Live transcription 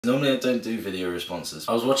Normally I don't do video responses.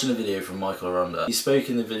 I was watching a video from Michael Aranda. He spoke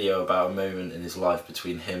in the video about a moment in his life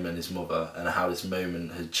between him and his mother and how this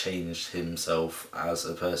moment had changed himself as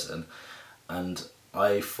a person. And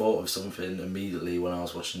I thought of something immediately when I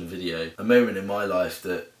was watching the video. A moment in my life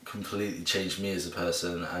that completely changed me as a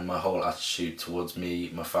person and my whole attitude towards me,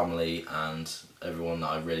 my family and everyone that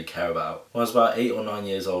I really care about. When I was about 8 or 9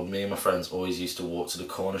 years old, me and my friends always used to walk to the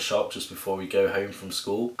corner shop just before we go home from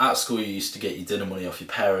school. At school you used to get your dinner money off your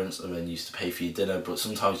parents and then you used to pay for your dinner, but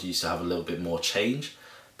sometimes you used to have a little bit more change.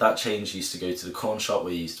 That change used to go to the corn shop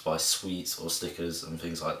where you used to buy sweets or stickers and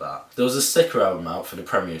things like that. There was a sticker album out for the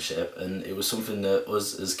Premiership and it was something that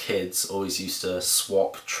us as kids always used to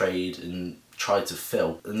swap, trade and try to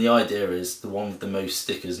fill. And the idea is the one with the most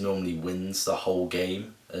stickers normally wins the whole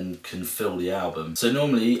game and can fill the album. So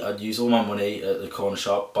normally I'd use all my money at the corner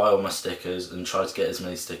shop, buy all my stickers and try to get as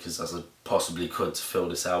many stickers as I possibly could to fill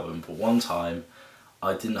this album. But one time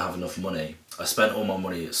I didn't have enough money. I spent all my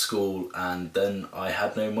money at school and then I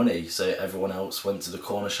had no money, so everyone else went to the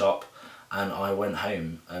corner shop and I went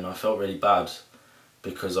home and I felt really bad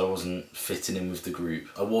because I wasn't fitting in with the group.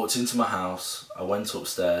 I walked into my house, I went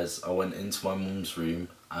upstairs, I went into my mum's room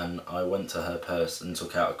and I went to her purse and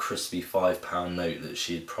took out a crispy £5 note that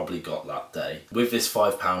she had probably got that day. With this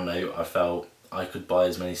 £5 note I felt I could buy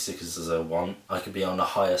as many stickers as I want. I could be on a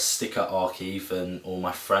higher sticker archive than all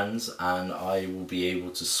my friends and I will be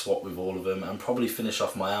able to swap with all of them and probably finish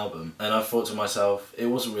off my album. And I thought to myself, it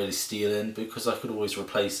wasn't really stealing because I could always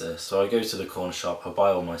replace this. So I go to the corner shop, I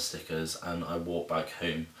buy all my stickers and I walk back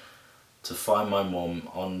home to find my mum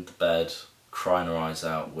on the bed crying her eyes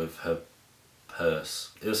out with her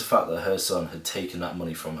purse. It was the fact that her son had taken that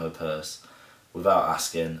money from her purse without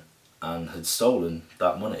asking and had stolen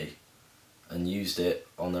that money and used it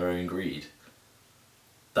on their own greed.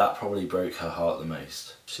 That probably broke her heart the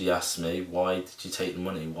most. She asked me, why did you take the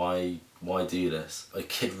money? Why do this? A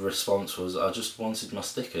kid response was, I just wanted my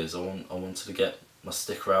stickers. I wanted to get my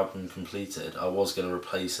sticker album completed. I was going to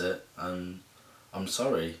replace it and I'm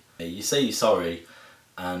sorry. You say you're sorry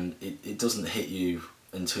and it doesn't hit you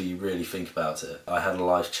until you really think about it. I had a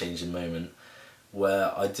life-changing moment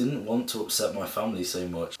where I didn't want to upset my family so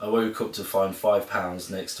much. I woke up to find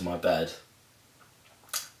 £5 next to my bed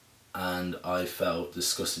and I felt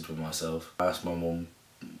disgusted with myself. I asked my mum,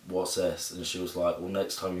 what's this? And she was like, well,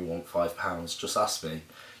 next time you want £5, just ask me.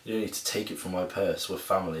 You don't need to take it from my purse, we're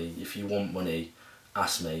family. If you want money,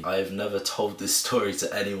 ask me. I have never told this story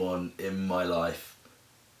to anyone in my life.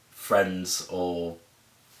 Friends or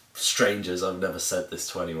strangers, I've never said this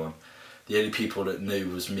to anyone. The only people that knew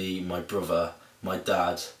was me, my brother, my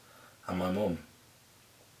dad and my mum.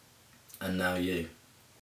 And now you.